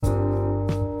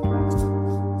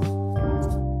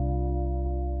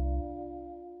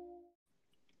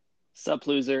Sup,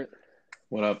 loser?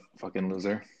 What up, fucking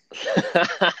loser?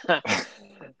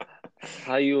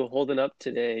 How you holding up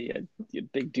today, you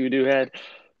big doo-doo head?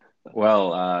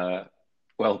 Well,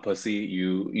 pussy,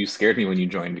 you scared me when you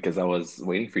joined because I was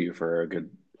waiting for you for a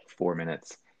good 4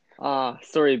 minutes. Ah,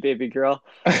 sorry, baby girl.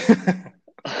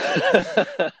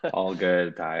 All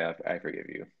good, Ty. I forgive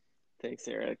you. Thanks,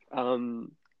 Eric.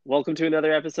 Welcome to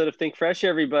another episode of Think Fresh,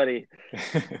 everybody.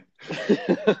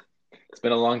 It's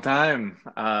been a long time.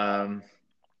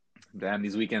 Damn,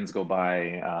 these weekends go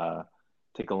by,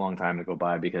 take a long time to go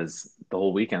by because the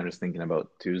whole weekend I'm just thinking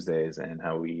about Tuesdays and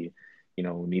how we,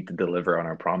 need to deliver on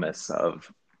our promise of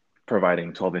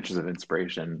providing 12 inches of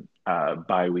inspiration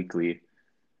bi-weekly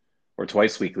or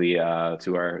twice weekly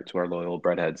to our loyal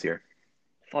breadheads here.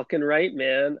 Fucking right,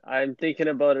 man. I'm thinking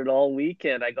about it all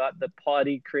weekend. I got the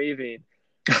potty craving.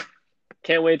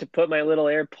 Can't wait to put my little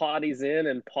air potties in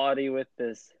and potty with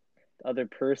this other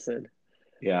person.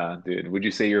 Yeah, dude. Would you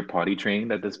say you're potty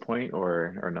trained at this point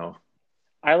or no?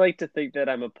 I like to think that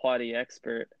I'm a potty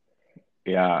expert.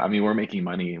 Yeah, I mean we're making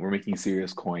money. We're making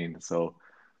serious coin, so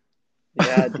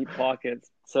Yeah, deep pockets.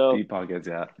 So deep pockets,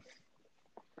 yeah.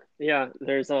 yeah,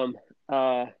 there's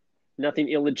uh nothing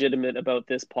illegitimate about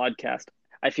this podcast.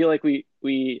 I feel like we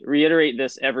reiterate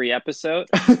this every episode,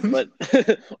 but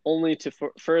only to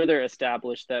further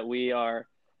establish that we are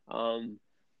um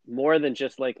more than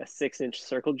just like a 6-inch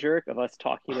circle jerk of us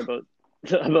talking about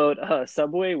about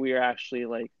Subway. We are actually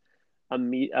like a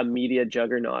media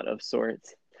juggernaut of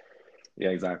sorts. Yeah,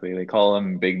 exactly. They call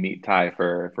him Big Meat Thai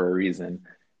for a reason.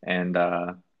 And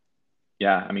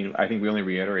yeah, I mean, I think we only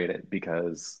reiterate it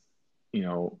because, you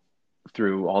know,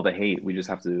 through all the hate, we just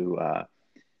have to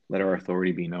let our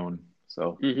authority be known.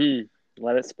 So,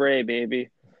 Let it spray, baby.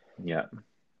 yeah,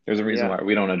 there's a reason Yeah. why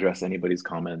we don't address anybody's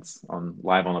comments on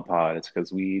live on the pod. It's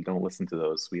because we don't listen to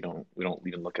those. We don't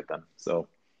even look at them. So,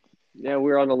 Yeah,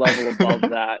 we're on a level above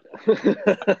that.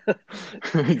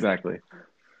 exactly.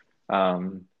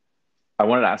 Um, I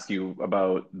wanted to ask you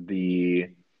about the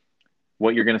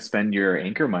what you're going to spend your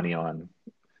anchor money on.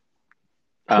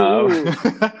 Ooh,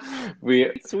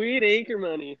 We sweet anchor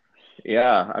money.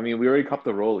 Yeah, I mean, we already copped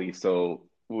the rollie, so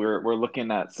we're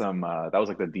looking at some. That was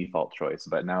like the default choice,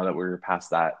 but now that we're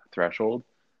past that threshold,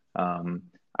 um,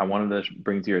 I wanted to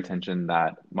bring to your attention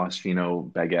that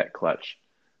Moschino baguette clutch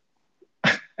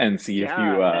and see if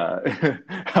you Yeah.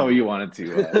 how you wanted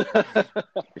to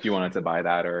if you wanted to buy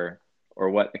that or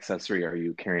what accessory are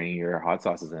you carrying your hot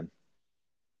sauces in?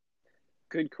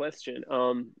 Good question.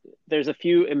 There's a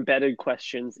few embedded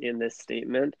questions in this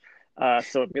statement.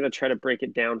 So I'm going to try to break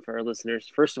it down for our listeners.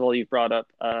 First of all, you've brought up,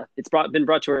 been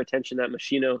brought to our attention that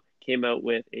Machino came out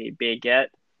with a baguette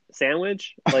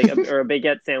sandwich, or a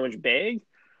baguette sandwich bag.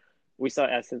 We saw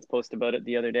Essence post about it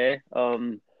the other day.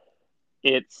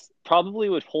 It's probably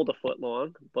would hold a foot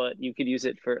long, but you could use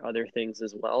it for other things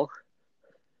as well.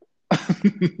 Just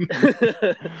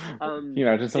It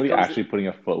somebody comes, actually putting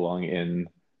a foot long in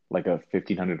like a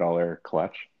 $1,500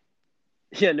 clutch.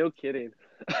 yeah, no kidding.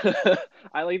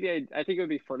 I like I think it would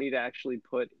be funny to actually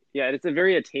put, yeah, it's a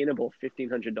very attainable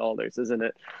 $1,500, isn't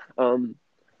it? Um,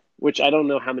 which I don't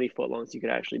know how many footlongs you could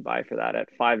actually buy for that at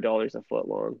 $5 a foot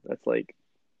long. That's like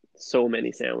so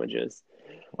many sandwiches.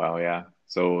 Wow, yeah.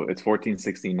 So it's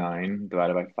 1469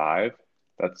 divided by five.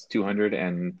 That's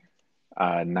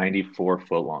 294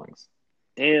 footlongs.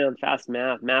 Damn, fast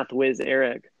math whiz,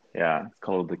 Eric. Yeah, it's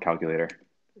called the calculator.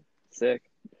 Sick.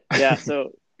 Yeah,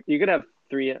 so you could have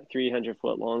 300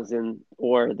 foot longs in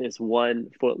or this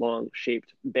 1 foot long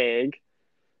shaped bag.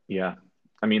 Yeah.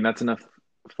 I mean, that's enough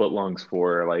footlongs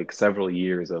for like several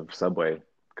years of Subway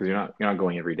because you're not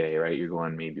going every day, right? You're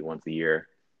going maybe once a year.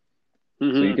 So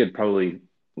you Hmm. could probably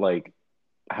like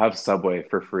have Subway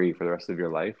for free for the rest of your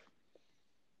life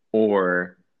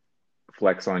or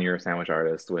flex on your sandwich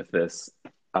artist with this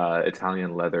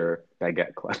Italian leather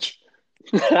baguette clutch.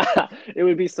 It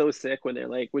would be so sick when they're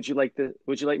like, would you like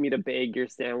me to bag your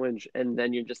sandwich? And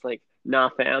then you're just like, nah,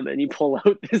 fam, and you pull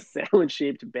out this sandwich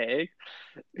shaped bag.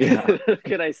 Yeah.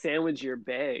 Could I sandwich your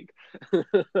bag?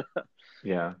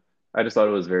 Yeah. I just thought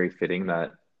it was very fitting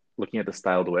that looking at the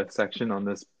styled with section on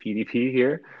this PDP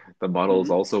here, the model is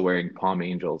Hmm. also wearing Palm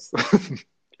Angels.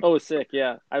 Oh, sick.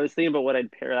 Yeah. I was thinking about what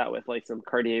I'd pair that with, like some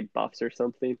Cartier buffs or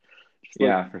something. Just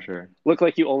Yeah, for sure. look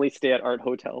like you only stay at art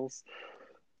hotels.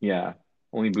 Yeah.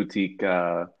 Only boutique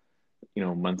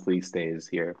monthly stays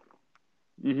here.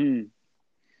 Hmm.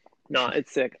 No,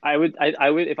 it's sick. I would,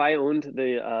 if I owned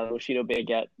the Moschino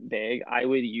baguette bag, I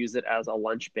would use it as a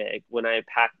lunch bag when I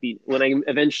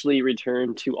eventually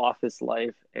return to office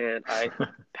life and I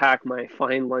pack my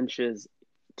fine lunches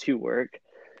to work.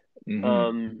 Hmm.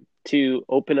 to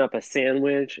open up a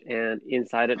sandwich and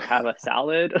inside it have a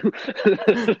salad.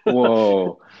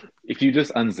 Whoa. If you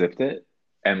just unzipped it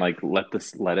and like let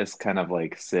this lettuce kind of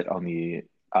like sit on the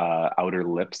outer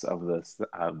lips of this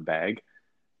bag,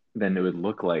 then it would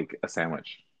look like a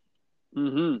sandwich.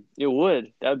 It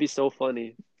would. That would be so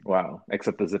funny. Wow.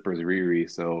 Except the zipper's Riri,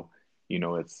 so you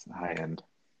know it's high end.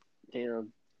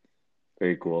 Damn.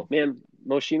 Very cool. Man,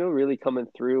 Moschino really coming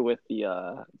through with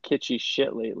the kitschy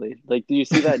shit lately. Like, do you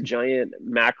see that giant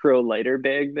macro lighter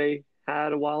bag they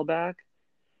had a while back?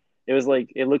 It was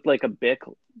like it looked like a Bic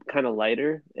kind of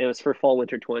lighter. It was for fall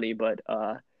winter 20, but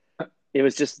it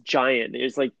was just giant. It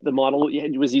was like the model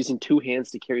was using two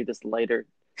hands to carry this lighter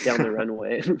down the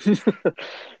runway.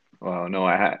 Well, no,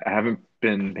 I haven't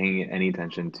been paying any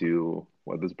attention to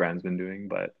what this brand's been doing,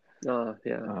 Oh,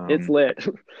 yeah. It's um, lit.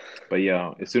 but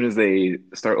yeah, as soon as they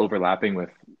start overlapping with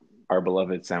our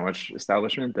beloved sandwich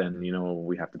establishment, then you know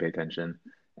we have to pay attention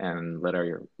and let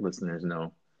our listeners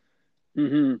know.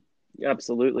 hmm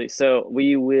Absolutely. So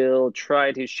we will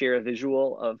try to share a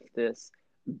visual of this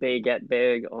baguette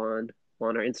bag on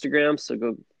our Instagram. So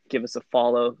go give us a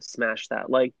follow, smash that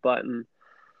like button,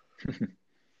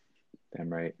 Damn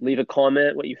right. leave a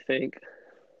comment what you think.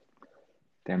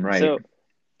 Damn right. So,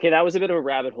 okay, that was a bit of a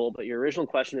rabbit hole, but your original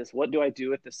question is, what do I do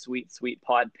with the sweet, sweet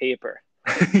pod paper?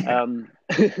 Um,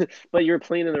 but you're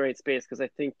playing in the right space because I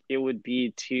think it would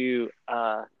be to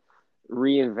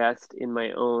reinvest in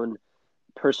my own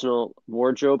personal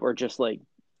wardrobe or just like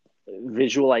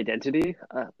visual identity.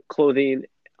 Clothing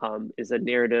is a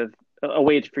narrative, a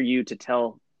way for you to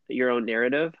tell your own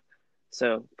narrative.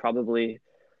 So probably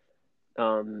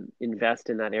invest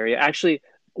in that area. Actually,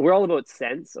 we're all about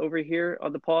scents over here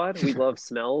on the pod. We love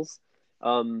smells.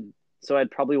 So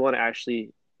I'd probably want to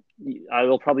actually, I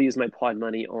will probably use my pod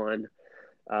money on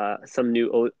some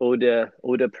new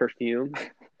Oda perfume.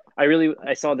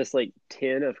 I saw this like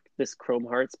tin of this Chrome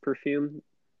Hearts perfume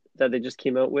that they just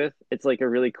came out with. It's like a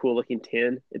really cool looking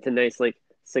tin. It's a nice like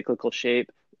cyclical shape.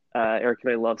 Eric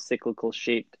and I love cyclical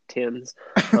shaped tins.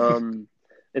 Um,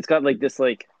 it's got like this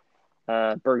like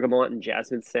bergamot and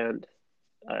jasmine scent.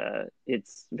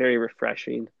 It's very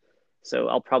refreshing. So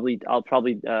I'll probably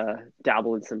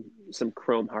dabble in some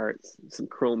chrome hearts, some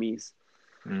chromies.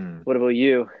 Mm, What about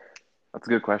you? that's a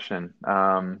good question.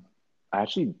 I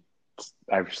actually,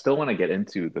 I still want to get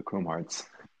into the Chrome Hearts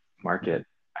market.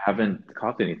 I haven't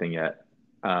copped anything yet.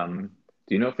 Do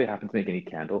you know if they happen to make any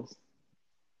candles?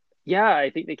 Yeah, I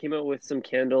think they came out with some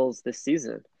candles this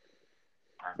season.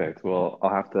 Perfect. Well, I'll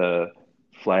have to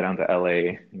fly down to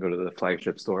LA and go to the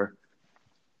flagship store.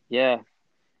 Yeah,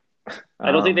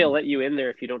 I don't think they'll Um, let you in there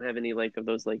if you don't have any like of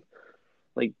those like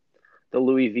the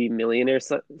Louis V millionaire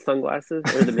sunglasses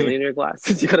or the millionaire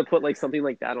glasses. You got to put like something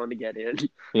like that on to get in.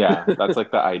 yeah, that's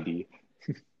like the ID.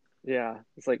 Yeah,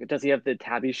 it's like, does he have the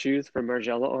tabby shoes from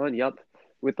Margiela on? Yup,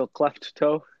 with the cleft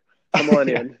toe. Come on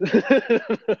Yeah. in.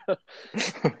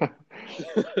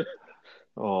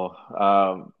 Oh,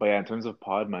 but yeah, in terms of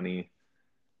pod money,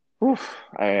 oof,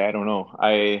 I don't know.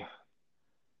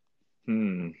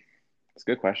 It's a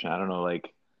good question. I don't know.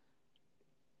 Like,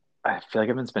 I feel like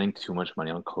I've been spending too much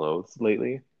money on clothes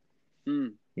lately,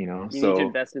 Mm, you know? you need to So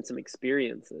invest in some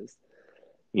experiences.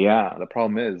 yeah, the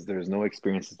problem is there's no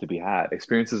experiences to be had.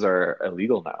 Experiences are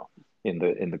illegal now in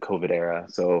the COVID era.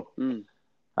 So, Mm.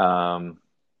 um,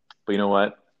 but you know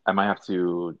what? I might have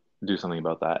to do something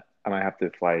about that. I might have to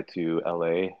fly to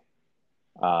LA,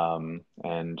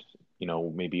 and you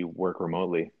know, maybe work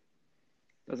remotely.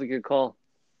 That's a good call.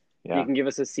 You Yeah. can give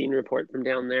us a scene report from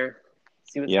down there.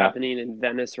 See what's Yeah. happening in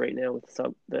Venice right now with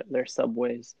their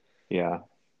subways. Yeah.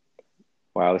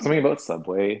 Wow, there's something about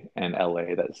Subway and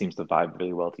LA that seems to vibe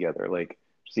really well together. Like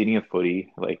just eating a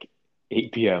footy, like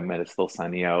 8 p.m. and it's still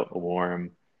sunny out,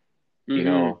 warm, you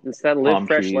know, It's that live palm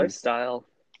fresh trees. lifestyle.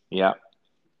 Yeah.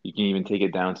 You can even take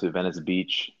it down to Venice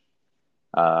Beach,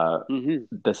 hmm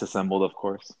disassembled, of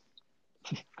course.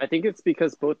 I think it's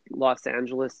because both Los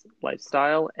Angeles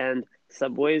lifestyle and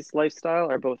Subway's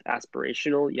lifestyle are both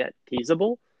aspirational yet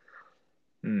feasible.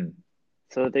 Mm,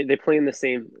 So they play in the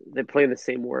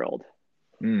same world.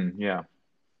 yeah.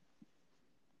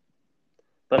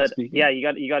 But yeah,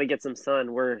 Speaking, you got to get some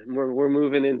sun. We're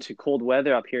moving into cold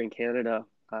weather up here in Canada.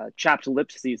 Chapped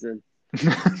lip season.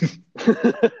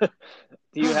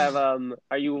 Do you have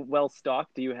are you well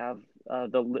stocked? Do you have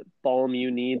the lip balm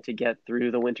you need to get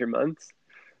through the winter months?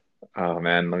 oh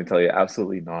man, let me tell you,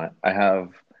 absolutely not. I have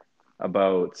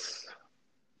about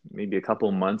maybe a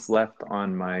couple months left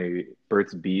on my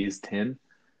Burt's Bees tin.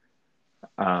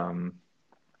 Um,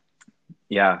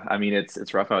 Yeah, I mean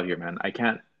it's rough out here, man. I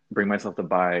can't bring myself to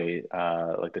buy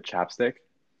like the chapstick.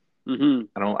 Hmm.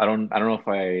 I don't know if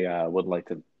I would like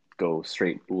to go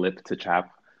straight lip to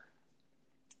chap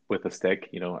with a stick.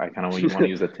 You know, I kind of want to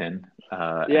use a tin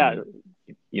Yeah,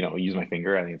 and use my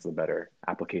finger. I think it's a better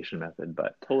application method,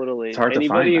 but it's totally. hard to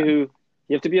find, Anybody man. who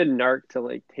you have to be a narc to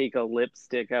like take a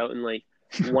lipstick out and like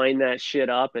wind that shit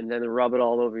up and then rub it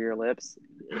all over your lips.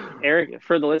 Eric,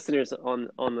 for the listeners on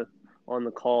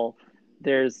the call,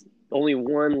 there's only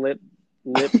one lip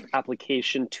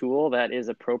application tool that is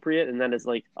appropriate, and that is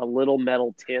like a little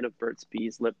metal tin of Burt's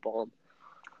Bees lip balm.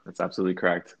 That's absolutely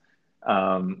correct.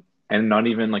 And not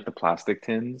even like the plastic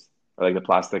tins or like the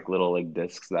plastic little like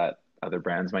discs that other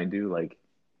brands might do. Like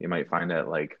you might find at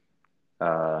like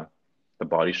uh, the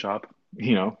body shop,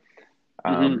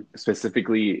 Hmm.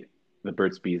 specifically the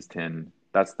Burt's Bees tin.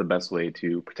 That's the best way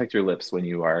to protect your lips when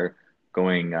you are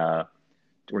going, when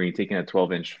you're taking a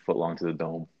 12-inch foot long to the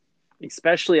dome.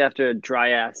 Especially after a dry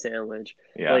ass sandwich.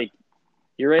 Yeah. Like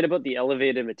you're right about the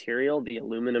elevated material, the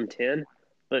aluminum tin,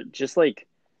 but just like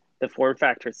the form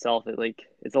factor itself,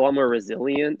 it's a lot more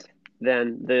resilient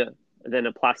than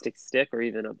a plastic stick or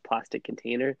even a plastic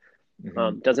container.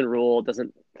 Hmm. Doesn't roll,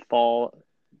 doesn't fall,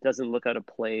 doesn't look out of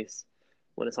place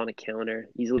when it's on a counter.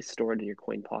 Easily stored in your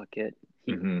coin pocket.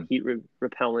 Hmm.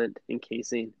 Repellent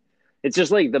encasing. It's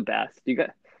just like the best. Yeah,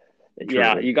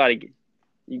 Truly. you got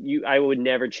to. I would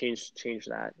never change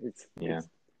that. Yeah. It's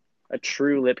a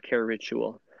true lip care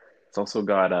ritual. It's also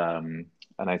got a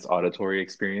nice auditory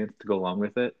experience to go along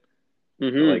with it.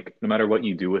 Mm-hmm. Like no matter what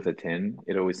you do with a tin,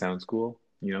 it always sounds cool,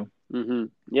 Mm-hmm.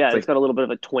 Yeah, It's it's like got a little bit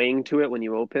of a twang to it when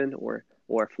you open or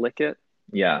flick it,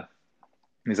 yeah,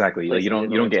 exactly. Like placing it you on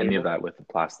don't the get any of table. that with the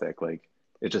plastic. Like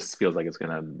it just feels like it's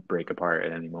gonna break apart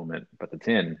at any moment. But the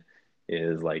tin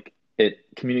is like it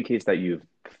communicates that you've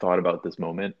thought about this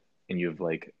moment and you've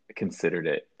like considered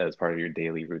it as part of your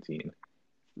daily routine.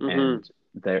 Mm-hmm. And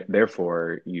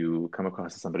therefore you come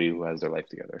across as somebody who has their life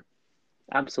together.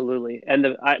 Absolutely.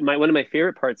 And one of my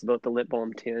favorite parts about the lip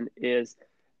balm tin is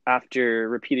after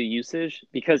repeated usage,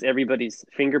 because everybody's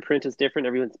fingerprint is different,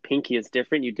 everyone's pinky is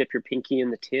different. You dip your pinky in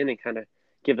the tin and kind of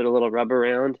give it a little rub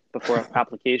around before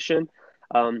application.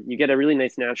 You get a really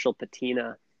nice natural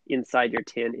patina inside your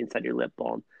tin, inside your lip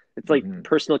balm. It's like Hmm.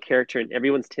 personal character, and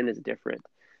everyone's tin is different.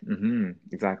 Hmm.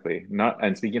 Exactly. Not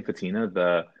and speaking of patina,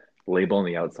 the label on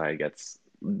the outside gets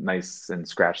nice and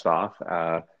scratched off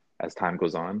as time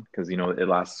goes on because it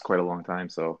lasts quite a long time.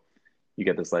 So you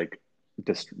get this like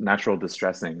natural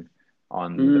distressing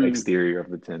on the Mm, exterior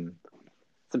of the tin.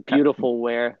 it's a Uh, beautiful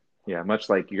wear. Yeah, much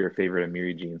like your favorite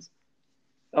Amiri jeans.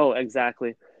 Oh,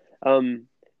 exactly. Um,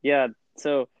 yeah.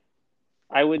 So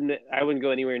I wouldn't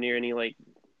go anywhere near any like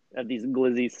of these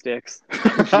glizzy sticks. I'm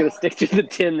just gonna stick to the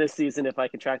tin this season if I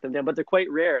can track them down. But they're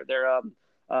quite rare. They're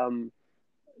um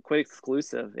quite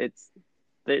exclusive.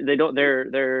 They don't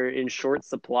they're in short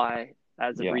supply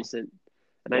as of Yeah, recent,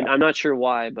 and yeah, I'm not sure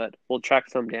why, but we'll track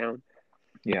some down.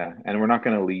 yeah. And we're not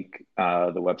going to leak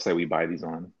the website we buy these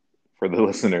on for the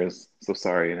listeners. So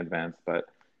sorry in advance, but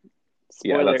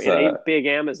yeah, Spoiler: that's it ain't big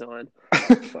Amazon.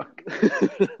 fuck.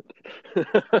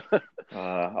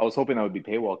 I was hoping that would be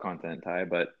paywall content, Ty,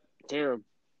 but Damn.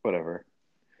 whatever.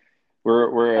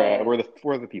 Uh,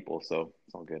 We're the people, so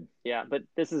it's all good. yeah, but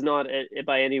this is not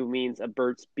by any means a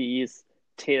Burt's Bees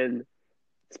tin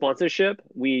sponsorship.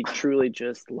 We truly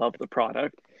just love the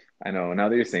product. I know. Now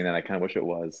that you're saying that, I kind of wish it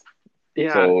was.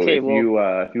 Yeah. So Okay.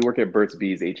 Well, if you work at Burt's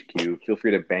Bees HQ, feel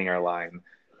free to bang our line,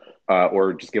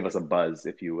 or just give us a buzz,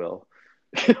 if you will.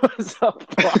 what's up,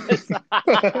 boss?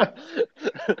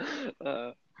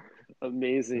 uh,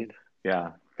 amazing.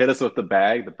 Yeah, hit us with the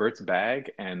bag, the Burt's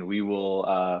bag, and we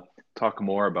will talk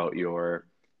more about your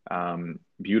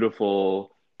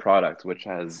beautiful product, which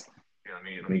has.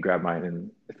 Here, let me grab mine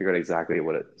and figure out exactly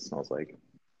what it smells like.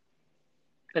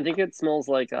 I think it smells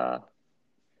like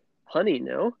honey.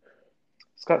 No.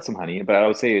 It's got some honey, but I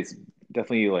would say it's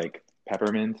definitely like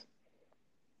peppermint,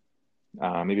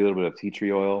 maybe a little bit of tea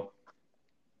tree oil.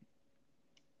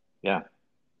 Yeah,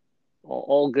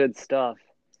 All good stuff.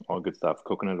 all good stuff.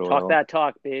 Coconut Talk oil. that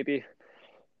talk, baby.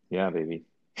 Yeah, baby.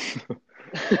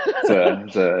 It's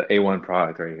a A1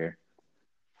 product right here.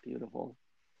 Beautiful.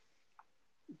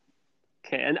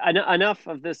 Okay, and enough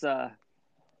of this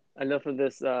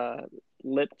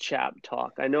lip chap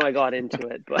talk. I know I got into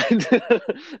it, but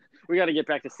we got to get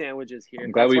back to sandwiches I'm here.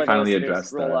 glad That's we why the finally listeners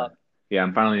addressed. roll up. Yeah,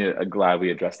 I'm finally glad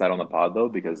we addressed that on the pod though,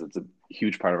 because it's a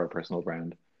huge part of our personal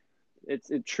brand.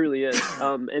 It truly is.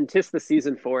 And tis the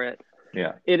season for it.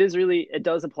 Yeah. It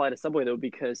does apply to Subway though,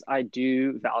 because I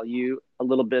do value a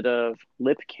little bit of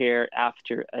lip care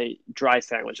after a dry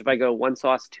sandwich. If I go one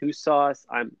sauce, two sauce,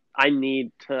 I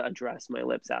need to address my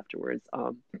lips afterwards.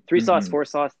 Three sauce, Hmm. four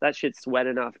sauce, that shit's sweat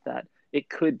enough that it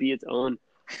could be its own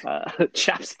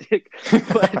chapstick.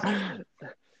 But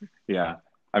Yeah.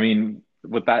 I mean,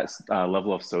 with that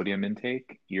level of sodium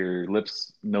intake, your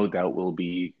lips no doubt will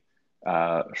be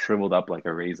shriveled up like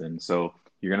a raisin. So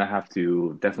you're gonna have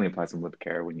to definitely apply some lip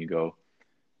care when you go,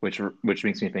 which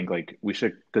makes me think like we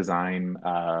should design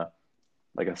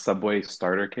like a Subway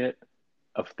starter kit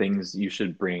of things you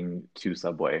should bring to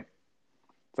Subway.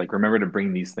 It's like remember to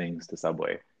bring these things to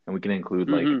Subway, and we can include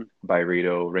like mm-hmm,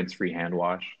 Byredo rinse-free hand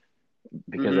wash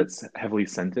because mm-hmm. it's heavily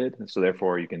scented, so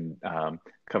therefore you can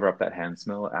cover up that hand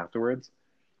smell afterwards.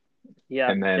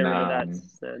 Yeah, And get then rid of that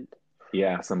scent.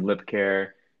 yeah, some lip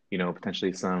care,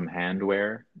 potentially some hand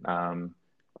wear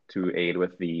to aid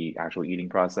with the actual eating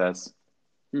process.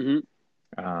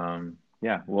 Mm-hmm.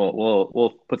 Yeah,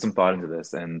 we'll put some thought into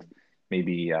this and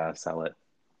maybe sell it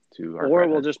to our Or we'll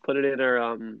credit. just put it in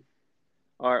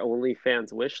our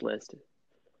OnlyFans wish list,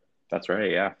 That's right.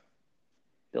 Yeah.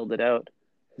 build it out.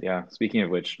 Yeah. Speaking of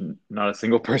which, not a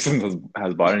single person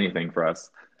has bought anything for us,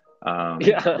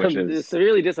 Yeah, which I'm is,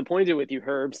 severely disappointed with you,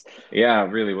 Herbs. yeah,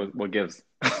 really, what gives?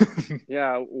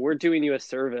 Yeah, we're doing you a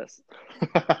service.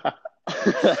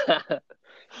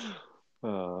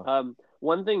 Uh,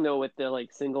 One thing though with the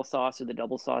like single sauce or the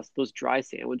double sauce, those dry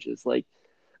sandwiches, like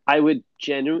I would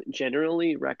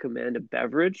generally recommend a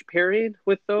beverage pairing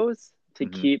with those mhm. to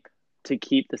keep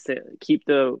keep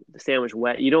the sandwich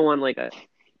wet. You don't want like a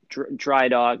dry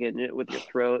dog in it with your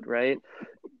throat, right?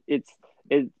 It's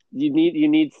it you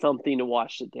need something to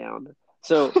wash it down.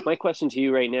 So my question to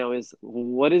you right now is,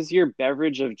 what is your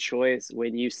beverage of choice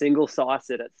when you single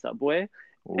sauce it at Subway?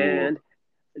 Ooh, And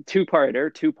two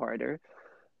parter,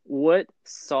 what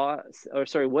sauce or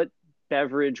sorry, what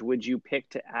beverage would you pick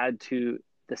to add to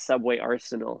the Subway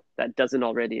arsenal that doesn't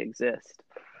already exist?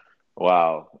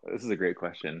 wow, this is a great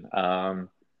question.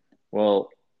 Well,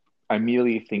 I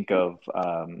immediately think of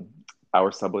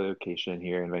our Subway location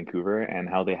here in Vancouver and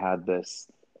how they had this.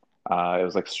 It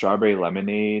was like strawberry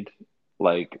lemonade,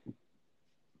 like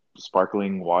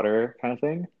sparkling water kind of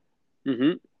thing.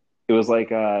 Mm-hmm. It was like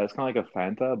it's kind of like a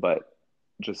Fanta, but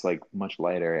just like much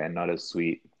lighter and not as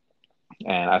sweet.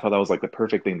 And I thought that was like the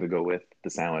perfect thing to go with the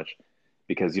sandwich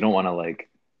because you don't want to like,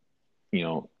 you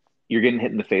know, you're getting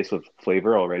hit in the face with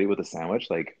flavor already with a sandwich,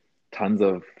 like tons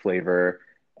of flavor,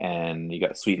 and you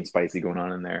got sweet and spicy going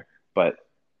on in there, but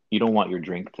you don't want your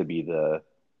drink to be the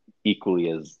equally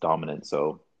as dominant.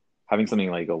 So having something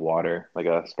like a water, like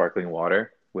a sparkling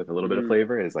water with a little bit of Mm-hmm.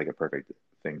 flavor is like a perfect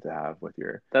thing to have with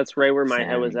your That's right where my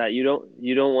head was Sammy. at. You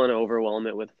don't want to overwhelm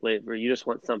it with flavor. You just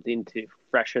want something to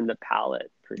freshen the palate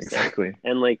per se. Exactly.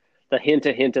 And like the hint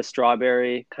of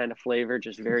strawberry kind of flavor,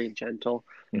 just very gentle.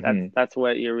 Hmm. That's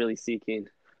what you're really seeking.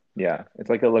 Yeah, it's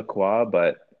like a La Croix,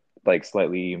 but like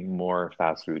slightly more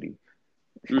fast foody.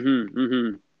 Mm-hmm.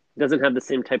 Mm-hmm. Doesn't have the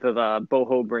same type of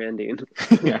boho branding.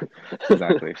 Yeah,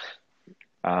 exactly.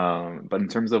 But in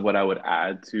terms of what I would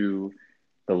add to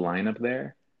the lineup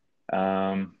there,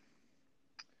 um,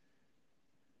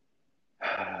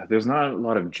 there's not a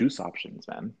lot of juice options,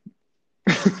 man.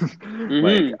 Like,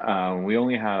 Mm-hmm. we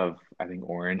only have, I think,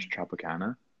 orange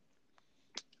Tropicana.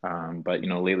 But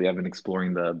lately I've been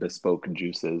exploring the bespoke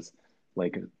juices,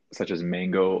 like such as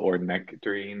mango or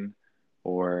nectarine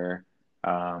or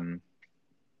um,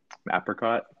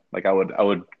 apricot. Like I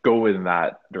would go in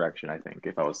that direction, I think,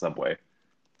 if I was Subway.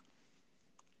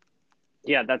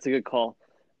 Yeah, that's a good call.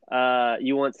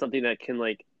 You want something that can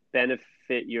like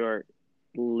benefit your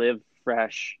live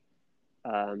fresh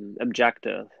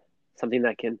objective, something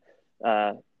that can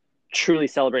uh, truly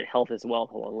celebrate health as well,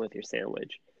 along with your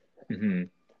sandwich. Hmm.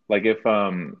 Like if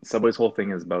Subway's whole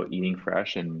thing is about eating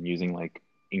fresh and using like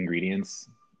ingredients,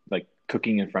 like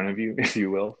cooking in front of you, if you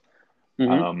will,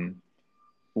 Mm-hmm. um,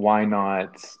 why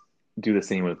not do the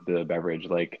same with the beverage?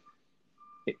 Like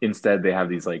instead they have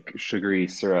these like sugary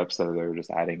syrups that they're just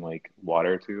adding like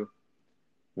water to.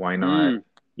 Why not,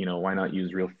 Mm. why not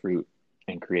use real fruit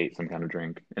and create some kind of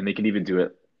drink? And they can even do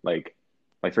it like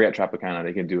forget Tropicana,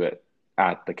 they can do it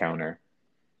at the counter,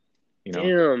 you know?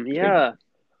 Damn. They could Yeah.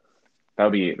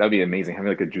 that'd be amazing. Having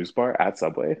like a juice bar at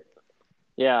Subway.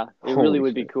 Yeah. It really Holy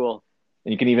would be shit. cool.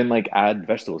 And you can even like add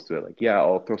vegetables to it. Like, yeah,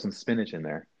 I'll throw some spinach in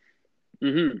there.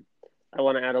 Mm-hmm. I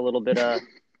want to add a little bit of.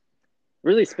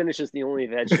 Really, spinach is the only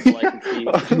vegetable I can see.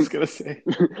 I was gonna say.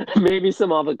 Maybe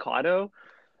some avocado.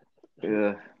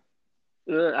 Yeah.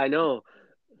 I know.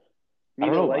 I Me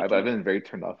don't no know why, but I've likey. been very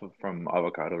turned off from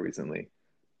avocado recently.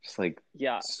 Just like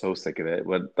Yeah, so sick of it.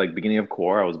 But like beginning of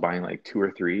core, I was buying like two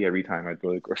or three every time I'd go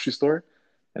to the grocery store,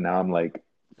 and now I'm like,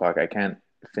 fuck, I can't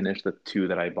finish the two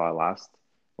that I bought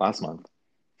last month.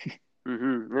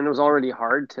 and it was already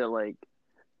hard to like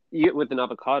you with an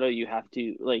avocado. You have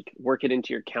to like work it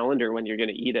into your calendar when you're going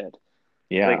to eat it.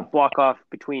 Yeah. Like block off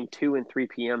between 2 and 3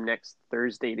 p.m. next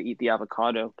Thursday to eat the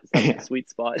avocado because that's the Yeah. sweet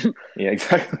spot. Yeah,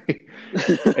 exactly.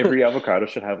 Every avocado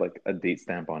should have like a date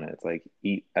stamp on it. It's like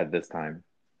eat at this time.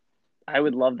 I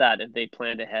would love that if they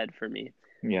planned ahead for me.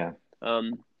 Yeah.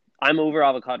 Um, I'm over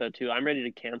avocado too. I'm ready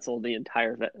to cancel the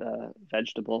entire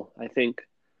vegetable.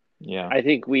 Yeah. I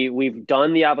think we've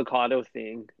done the avocado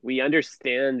thing. We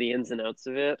understand the ins and outs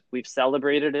of it. We've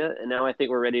celebrated it, and now I think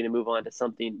we're ready to move on to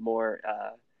something more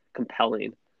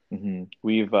compelling.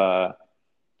 We've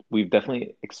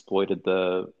definitely exploited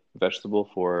the vegetable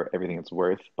for everything it's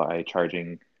worth by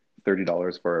charging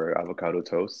 $30 for avocado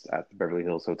toast at the Beverly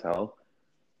Hills Hotel.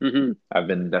 Hmm. I've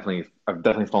definitely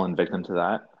fallen victim to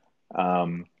that.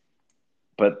 Um,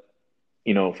 but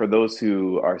for those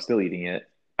who are still eating it,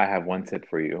 I have one tip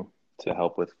for you to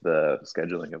help with the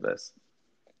scheduling of this.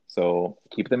 So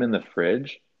keep them in the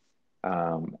fridge,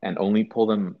 and only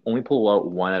pull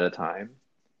out one at a time,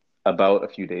 about a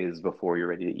few days before you're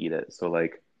ready to eat it. So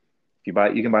like you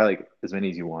can buy like as many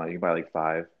as you want. You can buy like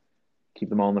five, keep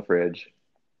them all in the fridge,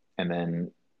 and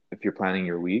then if you're planning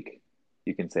your week,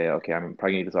 you can say, okay, I'm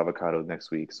probably gonna eat this avocado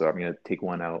next week, so I'm gonna take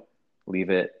one out, leave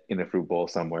it in a fruit bowl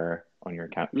somewhere on your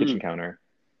kitchen Mm, counter,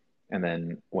 and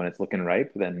then when it's looking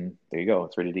ripe, then there you go,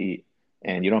 it's ready to eat,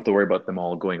 and you don't have to worry about them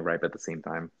all going ripe at the same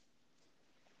time.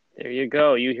 there you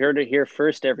go. You heard it here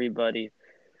first, everybody.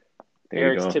 There you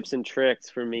Eric's go. tips and tricks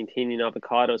for maintaining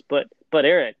avocados. But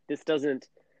Eric, this doesn't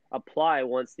apply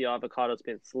once the avocado's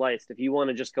been sliced. If you want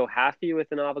to just go halfy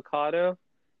with an avocado,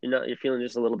 you're feeling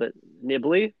just a little bit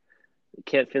nibbly, you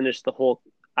can't finish the whole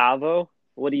avo.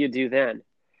 What do you do then?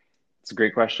 It's a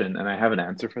great question, and I have an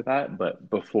answer for that. But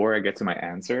before I get to my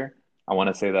answer, I want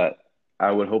to say that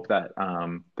I would hope that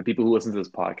the people who listen to this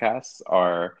podcast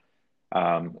are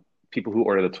um, people who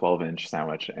order the 12-inch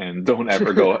sandwich and don't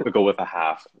ever go with a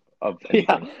half of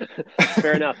Yeah, anything.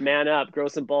 fair enough. Man up, grow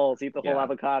some balls, eat the whole Yeah,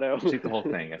 avocado. take the whole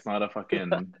thing. It's not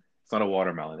a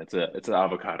watermelon. It's an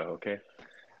avocado. Okay.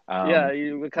 Yeah, Um,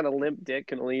 you what kind of limp dick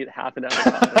can only eat half an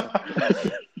avocado?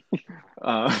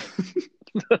 uh,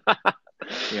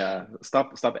 yeah.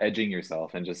 Stop edging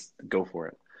yourself and just go for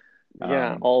it.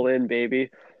 Yeah, Um, all in, baby.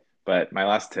 But my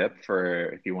last tip for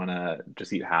if you want to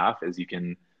just eat half is you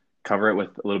can cover it with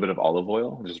a little bit of olive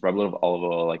oil. Just rub a little olive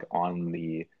oil like on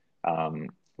the um,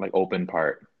 like open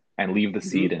part and leave the Hmm.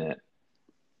 seed in it.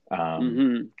 Um,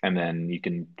 Hmm. and then you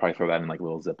can probably throw that in like a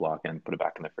little Ziploc and put it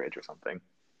back in the fridge or something.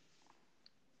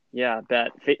 Yeah,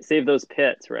 bet. Save those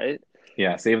pits, right?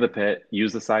 Yeah, save the pit.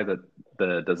 Use the side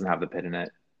that doesn't have the pit in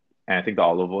it. And I think the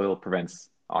olive oil prevents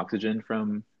oxygen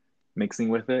from mixing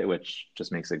with it, which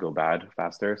just makes it go bad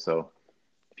faster. So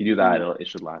if you do that, Mm. it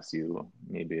should last you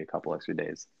maybe a couple extra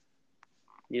days.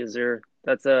 Yes, sir.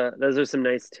 Those are some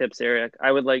nice tips, Eric.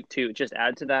 I would like to just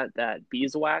add to that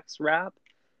beeswax wrap.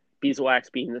 Beeswax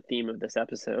being the theme of this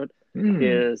episode Mm.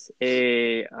 is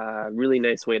a really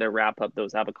nice way to wrap up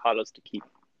those avocados to keep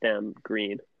them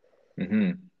green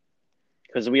Hmm.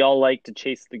 because we all like to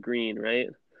chase the green, right?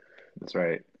 That's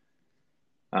right.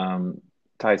 Um,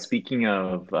 Ty, speaking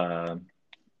of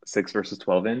 6 versus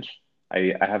 12 inch,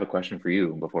 I have a question for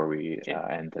you before we Okay.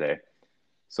 end today.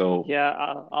 So, Yeah,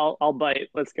 I'll bite.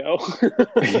 Let's go.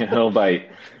 yeah, no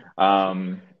bite.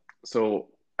 Um, so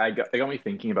it got me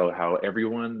thinking about how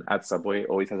everyone at Subway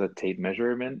always has a tape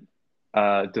measurement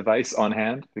device on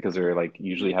hand because they're like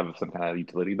usually have some kind of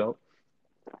utility belt.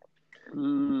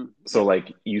 Mm, So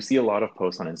like you see a lot of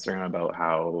posts on Instagram about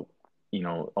how,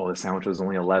 oh, the sandwich was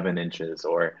only 11 inches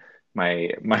or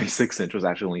my 6 inch was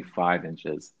actually only 5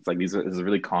 inches. It's like this is a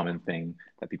really common thing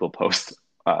that people post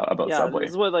about yeah, this Subway.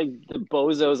 is what like the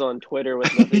bozos on Twitter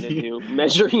with nothing to do,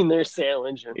 measuring their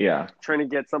sandwich and Yeah, trying to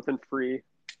get something free.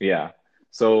 yeah.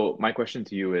 So my question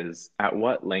to you is, at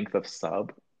what length of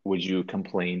sub would you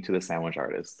complain to the sandwich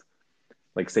artist?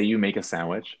 Like say you make a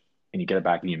sandwich and you get it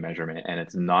back and you measure it and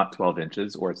it's not 12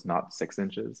 inches or it's not 6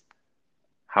 inches.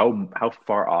 How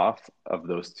far off of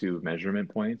those two measurement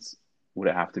points would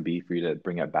it have to be for you to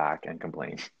bring it back and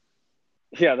complain?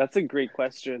 Yeah, that's a great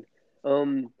question.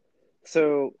 Um,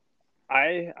 so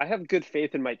I have good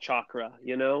faith in my chakra,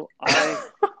 you know.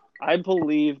 I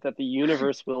believe that the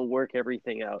universe will work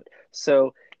everything out.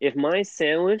 So if my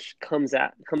sandwich comes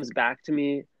back to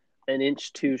me an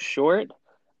inch too short,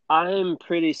 I'm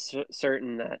pretty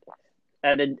certain that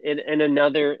And in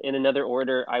another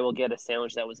order, I will get a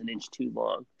sandwich that was an inch too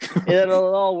long.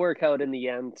 It'll all work out in the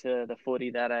end to the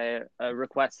footy that I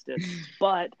requested.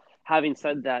 But having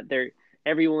said that,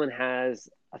 everyone has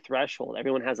a threshold.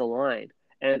 Everyone has a line,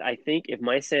 and I think if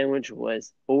my sandwich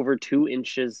was over 2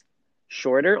 inches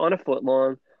shorter on a foot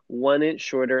long, 1 inch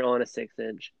shorter on a 6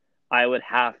 inch, I would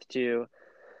have to.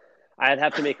 I'd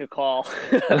have to make a call.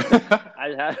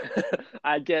 I'd have,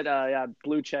 I'd get a yeah,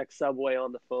 blue check Subway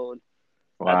on the phone.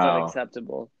 That's Wow.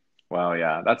 unacceptable. Wow,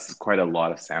 yeah. That's quite a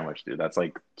lot of sandwich, dude. That's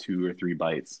like 2 or 3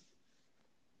 bites.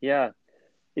 Yeah,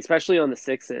 especially on the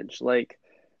 6 inch. Like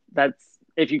that's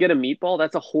if you get a meatball,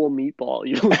 that's a whole meatball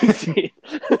you're losing.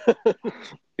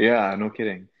 Yeah, no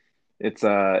kidding. It's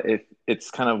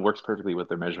kind of works perfectly with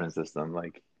their measurement system.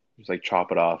 Like just like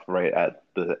chop it off right at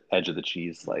the edge of the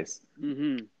cheese slice.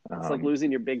 It's like Um,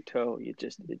 losing your big toe. It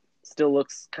still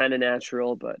looks kind of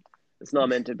natural, but it's not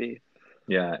meant to be.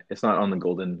 yeah, it's not on the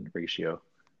golden ratio.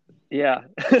 Yeah.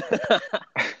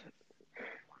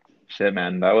 Shit,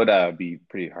 man, that would be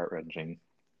pretty heart-wrenching.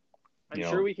 I'm You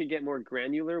sure know, we could get more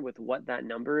granular with what that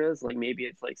number is. Like maybe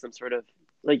it's like some sort of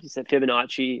like you said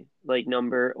Fibonacci like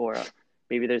number or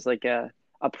maybe there's like a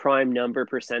prime number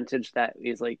percentage that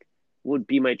is like would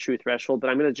be my true threshold, but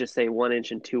I'm gonna just say 1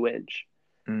 inch and 2 inch.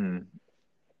 mm,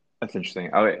 that's interesting.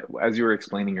 As you were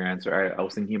explaining your answer, I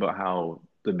was thinking about how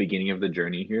the beginning of the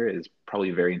journey here is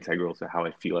probably very integral to how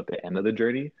I feel at the end of the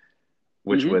journey,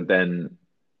 which Mm-hmm. would then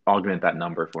augment that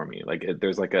number for me. Like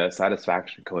there's like a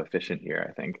satisfaction coefficient here,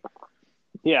 I think.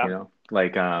 Yeah.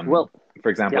 Like Well, for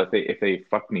example, yeah. if they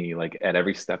fuck me like at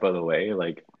every step of the way,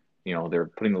 like they're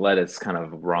putting the lettuce kind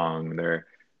of wrong, they're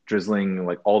drizzling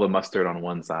like all the mustard on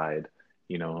one side,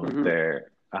 Mm-hmm. they're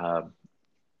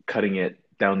cutting it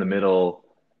down the middle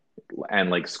and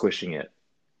like squishing it,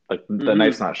 like the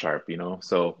knife's Mm-hmm. not sharp,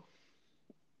 so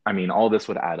I mean all this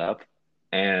would add up,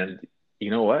 and you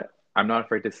know what, I'm not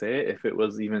afraid to say it, if it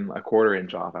was even a quarter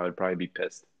inch off I would probably be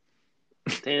pissed.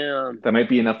 Damn. That might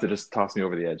be enough to just toss me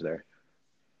over the edge there.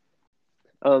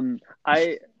 Um,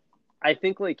 I I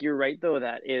think like you're right though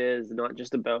that it is not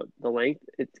just about the length.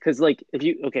 It's because like if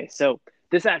you okay, so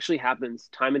this actually happens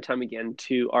time and time again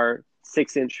to our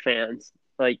 6 inch fans.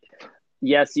 Like,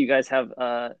 yes, you guys have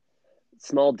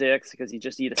small dicks because you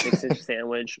just eat a 6 inch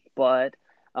sandwich, but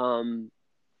um,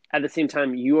 at the same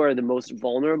time, you are the most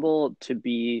vulnerable to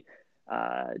be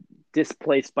uh,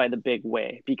 displaced by the big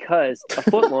way because a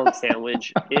foot long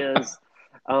sandwich is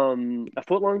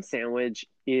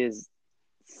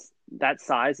that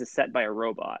size is set by a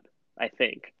robot. I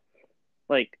think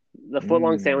like the foot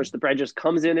long Mm, sandwich, the bread just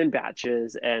comes in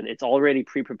batches and it's already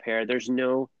pre prepared. There's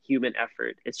no human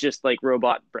effort. It's just like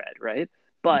robot bread, right?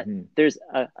 But hmm. there's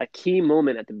a key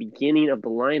moment at the beginning of the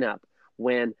lineup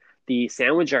when the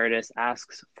sandwich artist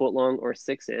asks foot long or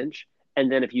 6 inch.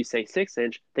 And then if you say 6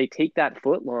 inch, they take that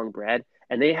foot long bread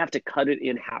and they have to cut it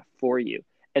in half for you.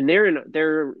 And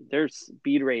they're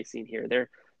speed racing here.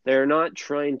 They're not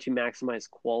trying to maximize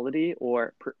quality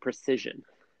or precision.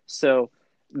 So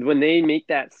when they make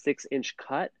that 6 inch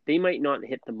cut, they might not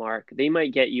hit the mark. They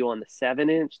might get you on the 7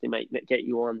 inch. They might get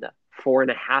you on the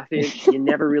 4.5 inch. You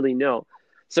never really know.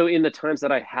 So in the times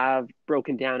that I have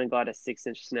broken down and got a 6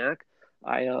 inch snack,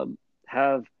 I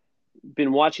have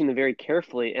been watching them very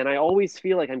carefully, and I always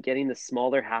feel like I'm getting the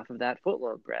smaller half of that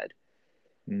footlong bread.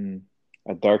 Mm.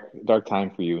 A dark, dark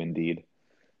time for you indeed.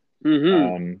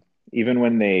 Mm-hmm. Um, even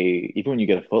when you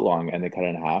get a foot long and they cut it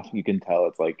in half, you can tell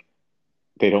it's like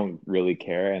they don't really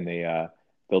care, and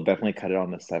they'll definitely cut it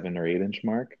on the 7 or 8 inch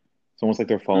mark. It's almost like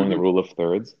they're following the Mm-hmm. rule of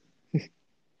thirds.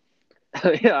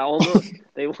 Yeah, almost.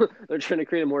 They're trying to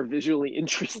create a more visually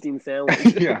interesting sandwich.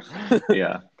 Yeah,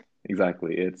 yeah,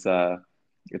 exactly. It's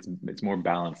more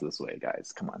balanced this way,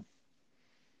 guys. Come on.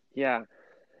 Yeah.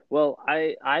 Well,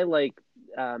 I like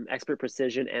expert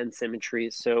precision and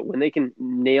symmetry. So when they can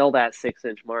nail that 6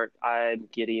 inch mark, I'm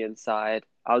giddy inside.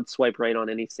 I would swipe right on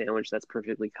any sandwich that's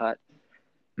perfectly cut.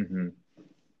 Hmm.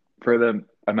 For the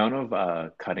amount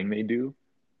of cutting they do,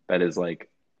 that is like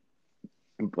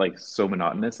so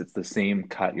monotonous. It's the same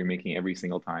cut you're making every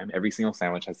single time. Every single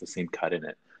sandwich has the same cut in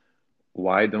it.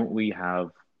 Why don't we have,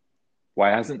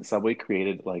 why hasn't Subway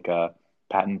created like a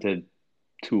patented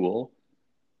tool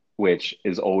which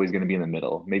is always going to be in the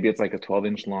middle? Maybe it's like a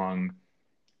 12-inch long,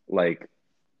 like,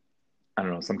 I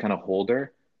don't know, some kind of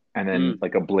holder, and then Mm,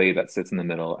 like a blade that sits in the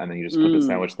middle, and then you just put the mm.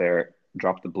 sandwich there,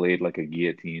 drop the blade like a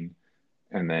guillotine,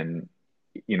 and then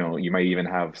you might even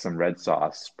have some red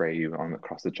sauce spray you on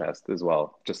across the chest as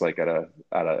well, just like at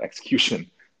a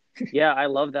execution. Yeah, I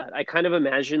love that. I kind of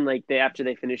imagine like they after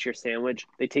they finish your sandwich,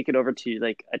 they take it over to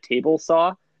like a table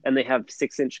saw and they have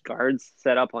 6 inch guards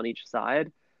set up on each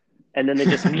side. and then they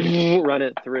just run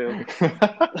it through.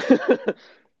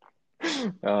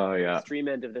 Oh yeah. Extreme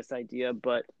end of this idea,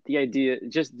 but the idea,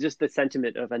 just the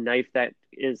sentiment of a knife that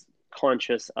is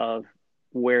conscious of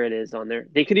where it is on there.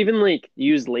 They could even like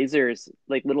use lasers,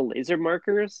 like little laser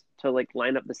markers, to like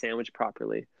line up the sandwich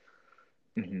properly.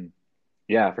 Hmm.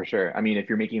 Yeah, for sure. I mean, if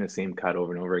you're making the same cut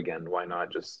over and over again, why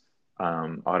not just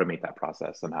automate that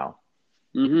process somehow?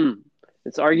 Mm-hmm.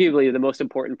 It's arguably the most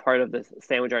important part of the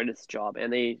sandwich artist's job,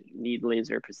 and they need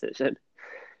laser precision.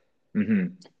 Hmm.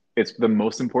 It's the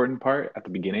most important part at the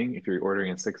beginning if you're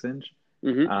ordering a 6 inch.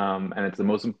 Mm-hmm. And it's the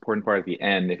most important part at the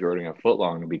end if you're ordering a foot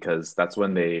long because that's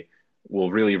when they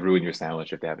will really ruin your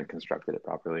sandwich if they haven't constructed it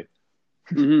properly.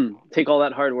 Mm-hmm. Take all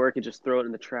that hard work and just throw it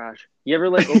in the trash. You ever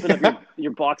like open up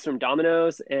your box from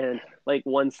Domino's and like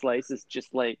one slice is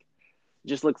just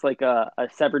looks like a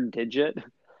severed digit?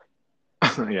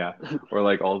 Yeah. Or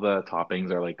like all the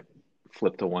toppings are like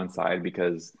flipped to one side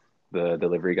because the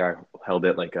delivery guy held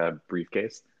it like a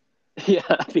briefcase. Yeah,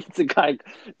 pizza guy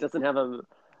doesn't have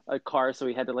a car, so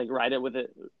he had to like ride it with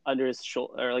it under his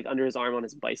shoulder or like under his arm on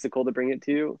his bicycle to bring it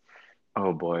to you.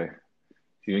 Oh boy.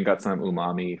 He even got some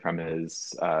umami from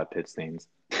his pit stains.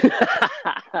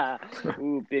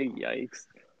 Ooh, big yikes.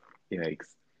 Yikes.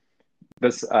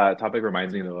 This topic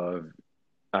reminds me though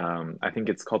of I think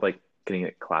it's called like getting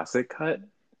it classic cut.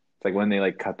 It's like when they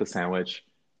like cut the sandwich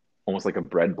almost like a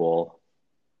bread bowl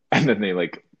and then they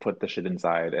like put the shit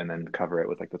inside and then cover it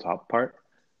with like the top part.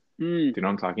 Mm. Do you know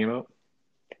what I'm talking about?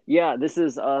 Yeah, this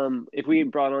is if we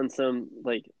brought on some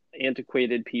like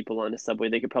antiquated people on a Subway,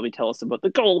 they could probably tell us about the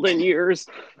golden years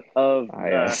of Ah,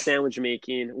 yes. sandwich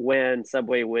making when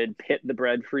Subway would pit the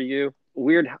bread for you.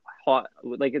 Weird hot,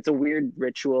 like it's a weird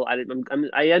ritual.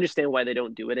 I understand why they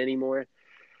don't do it anymore.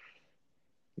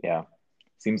 Yeah.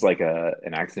 Seems like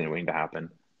an accident waiting to happen.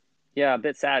 Yeah, a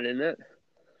bit sad, isn't it?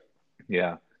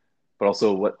 Yeah. But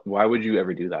also why would you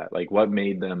ever do that? Like what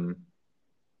made them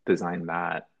design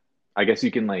that? I guess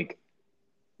you can like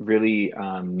really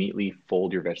neatly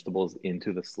fold your vegetables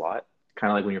into the slot,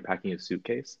 kind of like when you're packing a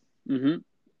suitcase. Mm-hmm.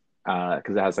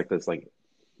 Because it has like this like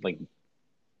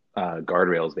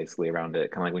guardrails basically around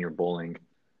it, kind of like when you're bowling,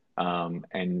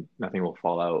 and nothing will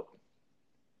fall out.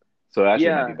 So it actually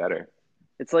might be Yeah, better.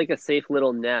 it's like a safe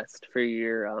little nest for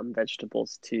your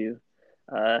vegetables to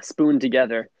spoon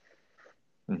together.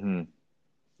 Hmm.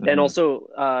 And Hmm.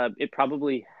 also, it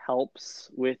probably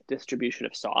helps with distribution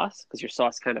of sauce because your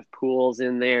sauce kind of pools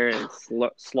in there and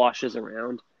sloshes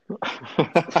around.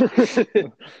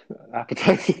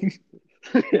 Appetizing.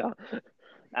 Yeah,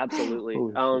 absolutely.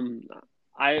 Holy shit.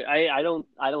 I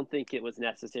don't think it was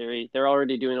necessary. They're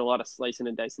already doing a lot of slicing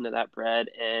and dicing of that bread,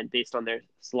 and based on their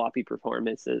sloppy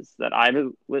performances that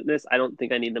I've witnessed, I don't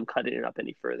think I need them cutting it up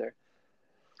any further.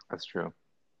 That's true.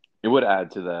 It would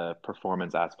add to the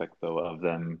performance aspect though of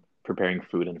them preparing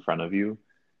food in front of you.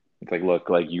 It's like, look,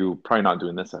 like you probably not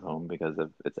doing this at home because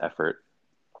of its effort.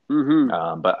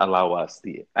 Mm-hmm. But allow us,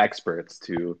 the experts,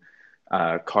 to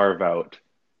carve out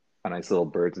a nice little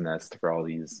bird's nest for all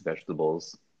these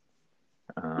vegetables.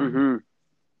 Um, Mm-hmm.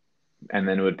 and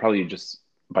then it would probably just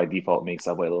by default make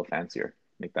Subway a little fancier,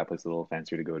 make that place a little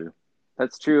fancier to go to.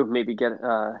 That's true. Maybe get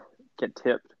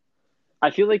tipped. I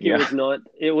feel like Yeah,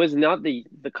 it was not the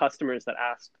customers that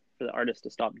asked for the artist to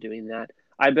stop doing that.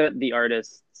 I bet the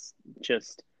artists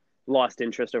just lost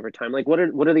interest over time. Like what are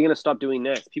they going to stop doing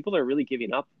next? People are really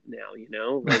giving up now, you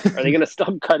know? Like are they going to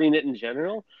stop cutting it in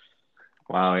general?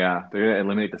 wow, yeah, they're gonna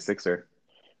eliminate the sixer.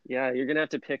 Yeah, you're going to have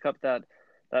to pick up that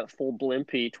full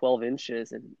blimpy 12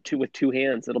 inches and two with two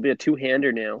hands. It'll be a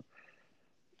two-hander now.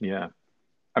 Yeah,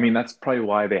 I mean that's probably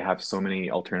why they have so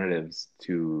many alternatives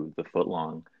to the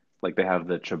footlong. Like they have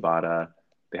the ciabatta,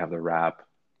 they have the wrap.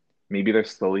 Maybe they're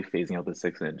slowly phasing out the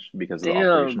 6 inch because of the Damn.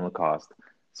 operational cost.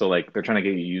 So like they're trying to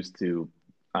get you used to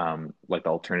like the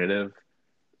alternative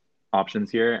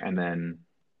options here, and then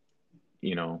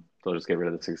they'll just get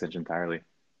rid of the 6 inch entirely.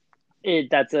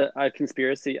 That's a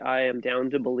conspiracy I am down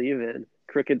to believe in.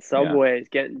 Crooked Yeah. subways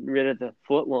getting rid of the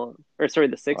foot long, or sorry,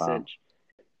 the six Wow. inch.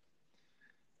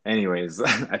 Anyways,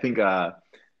 I think we're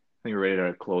ready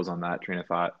to close on that train of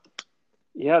thought.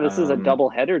 Yeah, this is a Um, double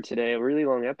header today, a really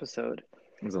long episode.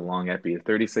 it was a long epi,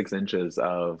 36 inches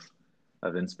of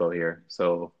inspo here.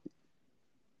 So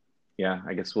yeah,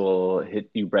 I guess we'll hit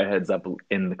you breadheads up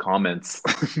in the comments.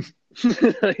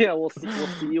 Yeah, we'll see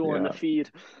you on the Yeah. feed.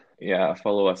 Yeah.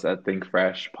 Follow us at Think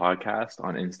Fresh Podcast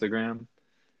on Instagram.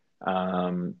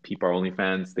 Peep our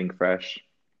OnlyFans, Think Fresh.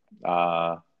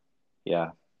 Uh,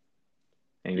 yeah.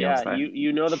 Anything else, Yeah, Ty?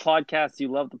 you know the podcast, you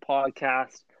love the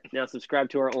podcast. Now subscribe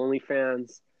to our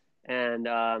OnlyFans,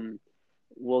 and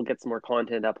we'll get some more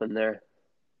content up in there.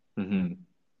 Hmm.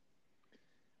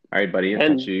 All right, buddy. I'll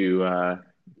And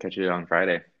catch you on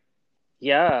Friday.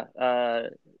 yeah,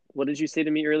 what did you say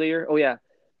to me earlier? Oh yeah,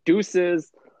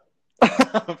 deuces.